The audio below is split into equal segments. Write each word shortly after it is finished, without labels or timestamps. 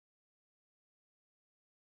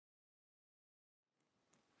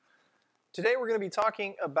Today we're going to be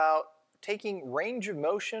talking about taking range of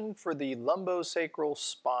motion for the lumbosacral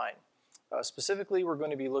spine. Specifically, we're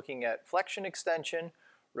going to be looking at flexion extension,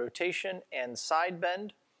 rotation, and side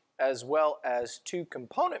bend, as well as two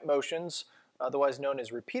component motions, otherwise known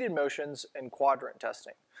as repeated motions, and quadrant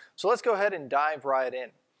testing. So let's go ahead and dive right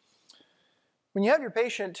in. When you have your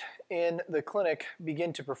patient in the clinic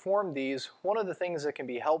begin to perform these, one of the things that can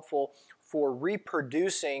be helpful for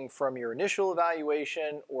reproducing from your initial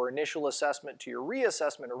evaluation or initial assessment to your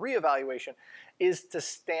reassessment or reevaluation is to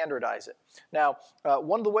standardize it. Now,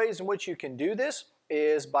 one of the ways in which you can do this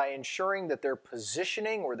is by ensuring that their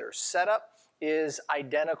positioning or their setup is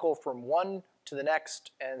identical from one to the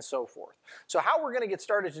next and so forth. So how we're going to get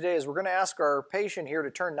started today is we're going to ask our patient here to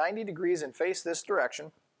turn 90 degrees and face this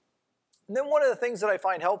direction. And then one of the things that I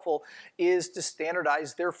find helpful is to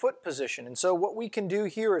standardize their foot position. And so what we can do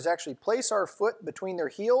here is actually place our foot between their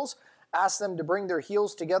heels, ask them to bring their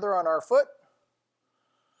heels together on our foot.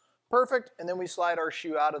 Perfect. And then we slide our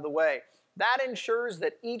shoe out of the way. That ensures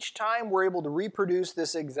that each time we're able to reproduce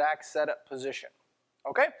this exact setup position.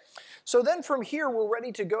 Okay? So then from here, we're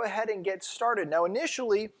ready to go ahead and get started. Now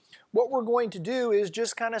initially, what we're going to do is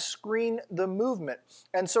just kind of screen the movement.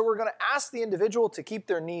 And so we're going to ask the individual to keep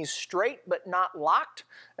their knees straight but not locked.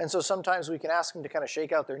 And so sometimes we can ask them to kind of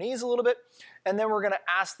shake out their knees a little bit. And then we're going to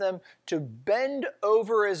ask them to bend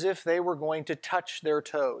over as if they were going to touch their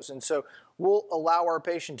toes. And so we'll allow our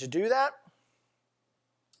patient to do that.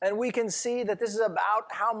 And we can see that this is about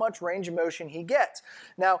how much range of motion he gets.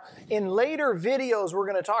 Now, in later videos, we're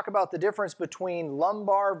going to talk about the difference between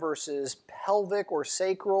lumbar versus pelvic or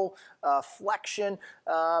sacral flexion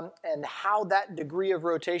and how that degree of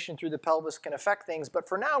rotation through the pelvis can affect things. But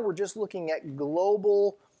for now, we're just looking at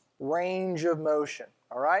global range of motion,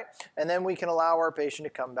 all right? And then we can allow our patient to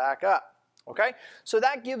come back up. Okay, so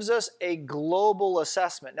that gives us a global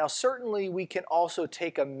assessment. Now certainly we can also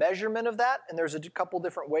take a measurement of that, and there's a couple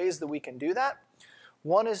different ways that we can do that.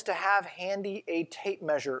 One is to have handy a tape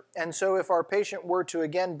measure. And so if our patient were to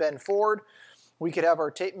again bend forward, we could have our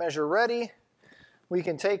tape measure ready. We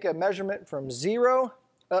can take a measurement from 0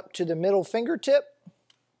 up to the middle fingertip.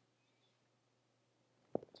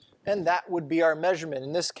 And that would be our measurement.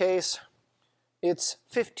 In this case, it's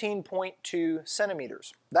 15.2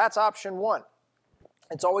 centimeters. That's option 1.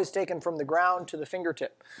 It's always taken from the ground to the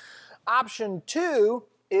fingertip. Option 2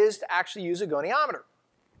 is to actually use a goniometer.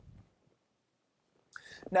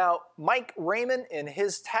 Now, Mike Raymond in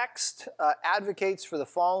his text advocates for the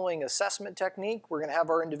following assessment technique. We're going to have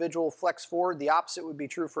our individual flex forward. The opposite would be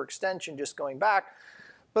true for extension, just going back.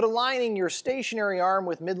 But aligning your stationary arm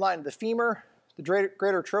with midline of the femur, the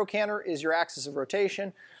greater trochanter is your axis of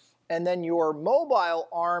rotation. And then your mobile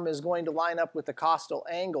arm is going to line up with the costal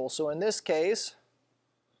angle. So in this case,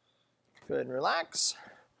 go ahead and relax.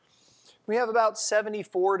 We have about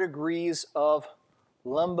 74 degrees of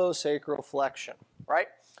lumbosacral flexion, right?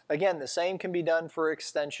 Again, the same can be done for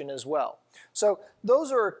extension as well. So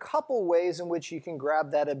those are a couple ways in which you can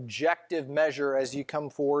grab that objective measure as you come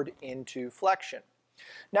forward into flexion.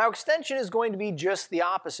 Now extension is going to be just the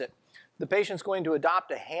opposite. The patient's going to adopt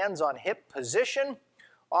a hands on hip position.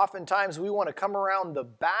 Oftentimes we want to come around the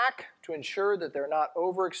back to ensure that they're not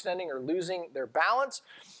overextending or losing their balance,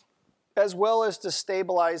 as well as to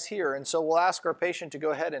stabilize here. And so we'll ask our patient to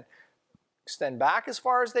go ahead and extend back as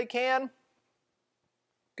far as they can.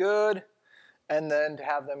 Good. And then to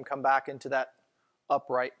have them come back into that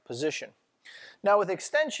upright position. Now with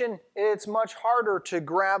extension, it's much harder to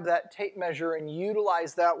grab that tape measure and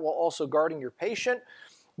utilize that while also guarding your patient.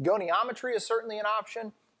 Goniometry is certainly an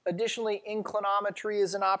option. Additionally, inclinometry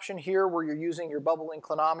is an option here where you're using your bubble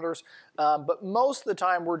inclinometers, but most of the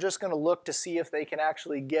time we're just going to look to see if they can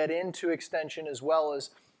actually get into extension as well as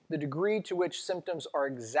the degree to which symptoms are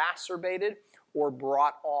exacerbated or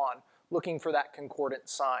brought on, looking for that concordant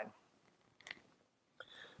sign.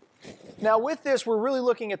 Now with this, we're really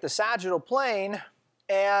looking at the sagittal plane,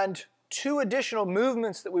 and two additional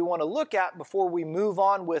movements that we want to look at before we move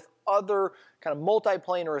on with other kind of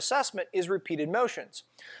multiplanar assessment is repeated motions.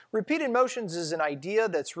 Repeated motions is an idea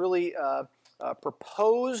that's really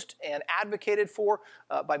proposed and advocated for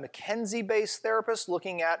by McKenzie-based therapists,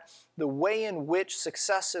 looking at the way in which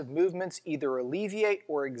successive movements either alleviate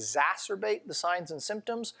or exacerbate the signs and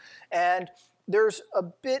symptoms. And there's a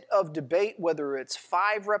bit of debate whether it's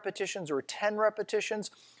 5 repetitions or 10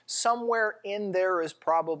 repetitions. Somewhere in there is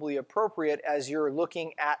probably appropriate as you're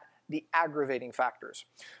looking at the aggravating factors.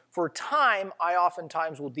 For time, I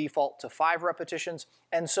oftentimes will default to 5 repetitions,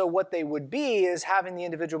 and so what they would be is having the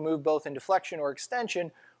individual move both into flexion or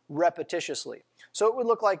extension repetitiously. So it would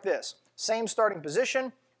look like this. Same starting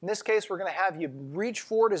position, In this case, we're going to have you reach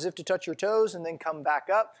forward as if to touch your toes and then come back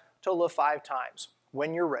up, total of 5 times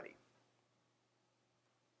when you're ready.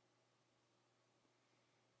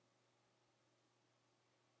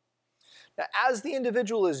 Now, as the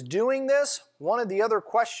individual is doing this, one of the other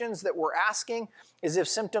questions that we're asking is if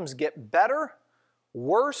symptoms get better,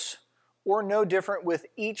 worse, or no different with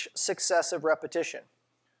each successive repetition.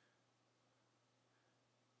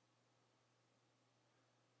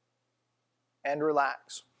 And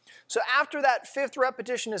relax. So after that 5th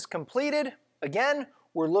repetition is completed, again,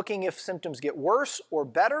 we're looking if symptoms get worse or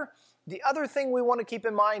better. The other thing we want to keep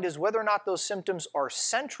in mind is whether or not those symptoms are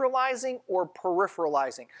centralizing or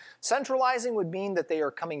peripheralizing. Centralizing would mean that they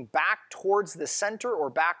are coming back towards the center or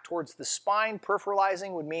back towards the spine.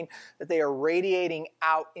 Peripheralizing would mean that they are radiating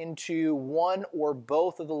out into one or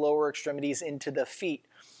both of the lower extremities into the feet.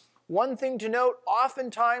 One thing to note,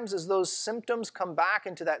 oftentimes as those symptoms come back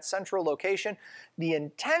into that central location, the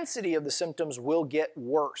intensity of the symptoms will get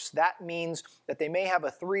worse. That means that they may have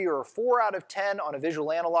a 3 or a 4 out of 10 on a visual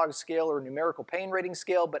analog scale or a numerical pain rating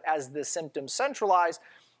scale, but as the symptoms centralize,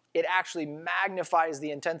 it actually magnifies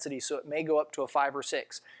the intensity, so it may go up to a 5 or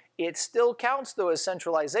 6. It still counts, though, as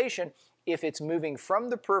centralization if it's moving from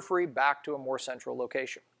the periphery back to a more central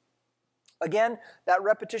location. Again, that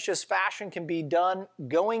repetitious fashion can be done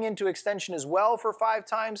going into extension as well for 5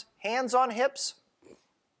 times, hands on hips.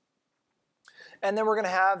 And then we're going to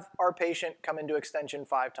have our patient come into extension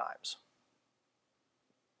 5 times.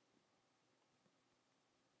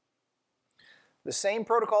 The same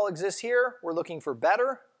protocol exists here. We're looking for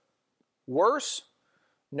better, worse,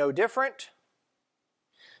 no different.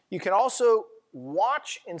 You can also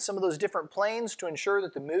watch in some of those different planes to ensure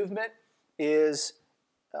that the movement is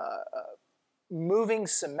moving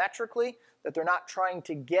symmetrically, that they're not trying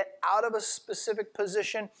to get out of a specific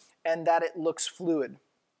position, and that it looks fluid.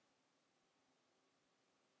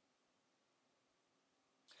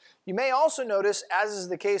 You may also notice, as is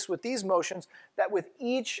the case with these motions, that with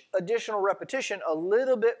each additional repetition, a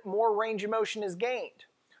little bit more range of motion is gained.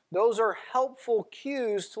 Those are helpful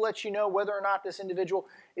cues to let you know whether or not this individual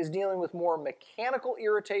is dealing with more mechanical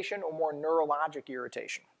irritation or more neurologic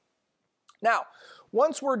irritation. Now,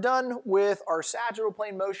 once we're done with our sagittal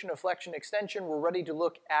plane motion of flexion extension, we're ready to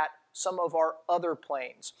look at some of our other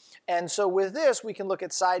planes. And so with this, we can look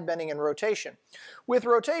at side bending and rotation. With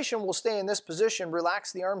rotation, we'll stay in this position,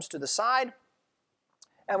 relax the arms to the side,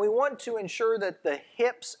 and we want to ensure that the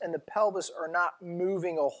hips and the pelvis are not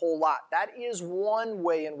moving a whole lot. That is one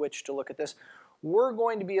way in which to look at this. We're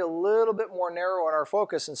going to be a little bit more narrow in our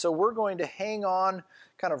focus, and so we're going to hang on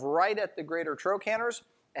kind of right at the greater trochanters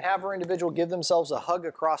and have our individual give themselves a hug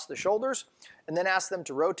across the shoulders, and then ask them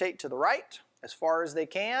to rotate to the right as far as they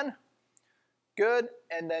can. Good,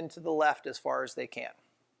 and then to the left as far as they can.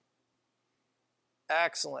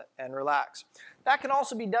 Excellent, and relax. That can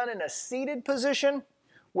also be done in a seated position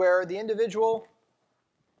where the individual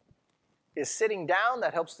is sitting down.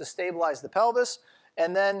 That helps to stabilize the pelvis,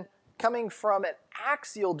 and then coming from an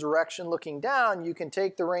axial direction looking down, you can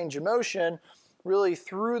take the range of motion really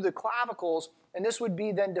through the clavicles, and this would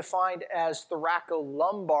be then defined as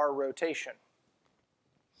thoracolumbar rotation.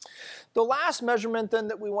 The last measurement then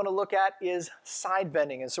that we want to look at is side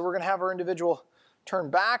bending, and so we're going to have our individual turn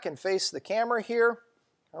back and face the camera here,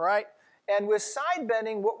 all right? And with side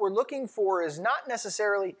bending, what we're looking for is not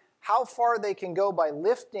necessarily how far they can go by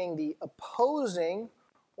lifting the opposing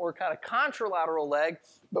or kind of contralateral leg,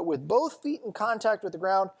 but with both feet in contact with the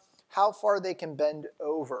ground, how far they can bend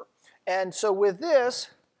over. And so with this,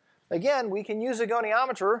 again, we can use a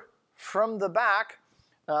goniometer from the back.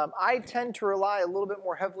 I tend to rely a little bit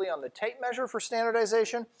more heavily on the tape measure for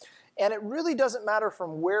standardization, and it really doesn't matter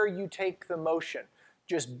from where you take the motion.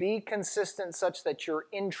 Just be consistent such that your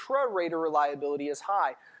intra-rater reliability is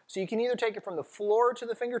high. So you can either take it from the floor to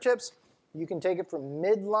the fingertips, you can take it from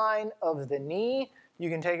midline of the knee, you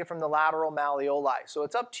can take it from the lateral malleoli. So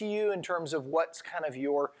it's up to you in terms of what's kind of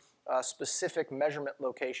your specific measurement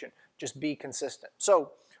location. Just be consistent.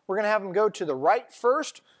 So we're going to have them go to the right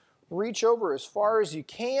first, reach over as far as you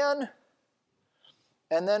can,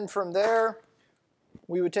 and then from there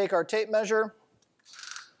we would take our tape measure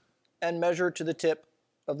and measure to the tip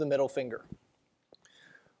of the middle finger.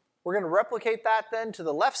 We're going to replicate that then to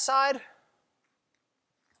the left side,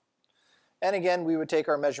 and again we would take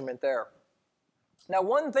our measurement there. Now,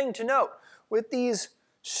 one thing to note, with these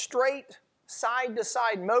straight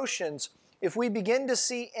side-to-side motions, if we begin to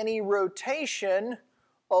see any rotation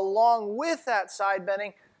along with that side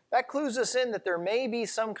bending, that clues us in that there may be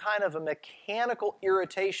some kind of a mechanical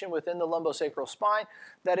irritation within the lumbosacral spine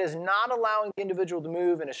that is not allowing the individual to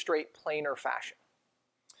move in a straight planar fashion.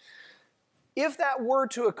 If that were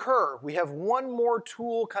to occur, we have one more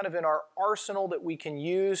tool kind of in our arsenal that we can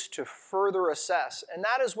use to further assess, and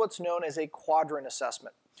that is what's known as a quadrant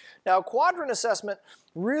assessment. Now, a quadrant assessment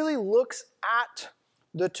really looks at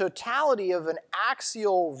the totality of an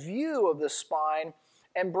axial view of the spine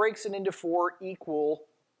and breaks it into 4 equal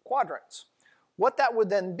quadrants. What that would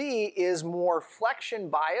then be is more flexion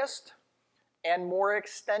biased and more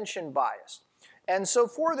extension biased. And so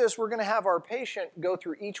for this, we're going to have our patient go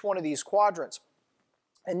through each one of these quadrants.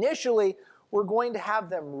 Initially, we're going to have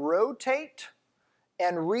them rotate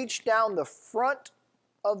and reach down the front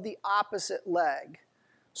of the opposite leg.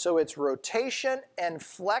 So it's rotation and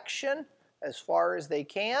flexion as far as they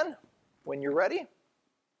can when you're ready.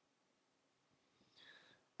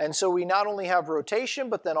 And so we not only have rotation,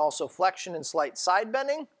 but then also flexion and slight side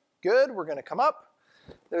bending. Good, we're going to come up.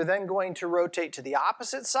 They're then going to rotate to the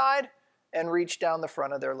opposite side and reach down the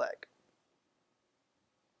front of their leg.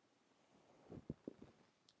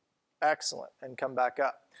 Excellent, and come back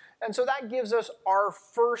up. And so that gives us our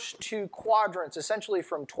first 2 quadrants, essentially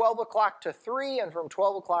from 12 o'clock to 3 and from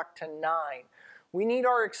 12 o'clock to 9. We need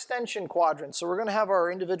our extension quadrant, so we're going to have our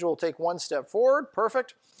individual take 1 step forward,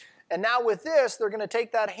 perfect. And now with this, they're going to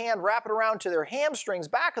take that hand, wrap it around to their hamstrings,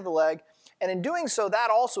 back of the leg, and in doing so, that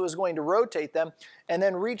also is going to rotate them, and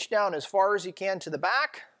then reach down as far as you can to the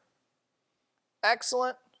back.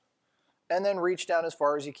 Excellent. And then reach down as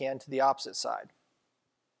far as you can to the opposite side.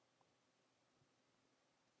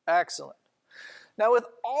 Excellent. Now with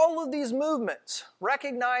all of these movements,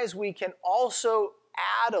 recognize we can also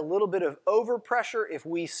add a little bit of overpressure if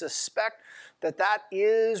we suspect that that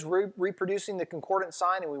is reproducing the concordant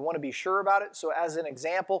sign and we want to be sure about it. So as an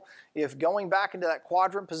example, if going back into that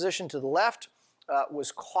quadrant position to the left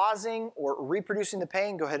was causing or reproducing the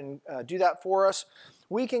pain, go ahead and do that for us.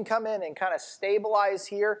 We can come in and kind of stabilize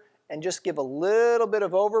here and just give a little bit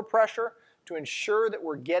of overpressure to ensure that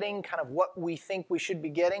we're getting kind of what we think we should be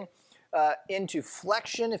getting into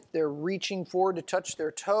flexion if they're reaching forward to touch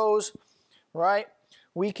their toes, right?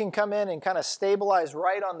 We can come in and kind of stabilize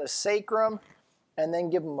right on the sacrum and then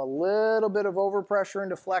give them a little bit of overpressure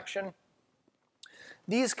into flexion.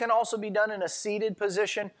 These can also be done in a seated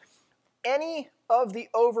position. Any of the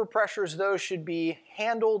overpressures, though, should be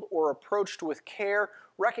handled or approached with care,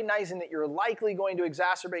 recognizing that you're likely going to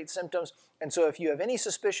exacerbate symptoms. And so if you have any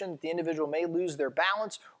suspicion that the individual may lose their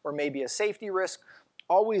balance or may be a safety risk,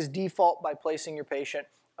 always default by placing your patient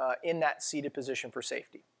in that seated position for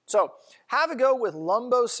safety. So have a go with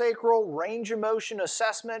lumbosacral range of motion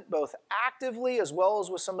assessment, both actively as well as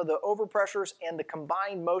with some of the overpressures and the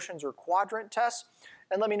combined motions or quadrant tests.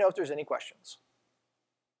 And let me know if there's any questions.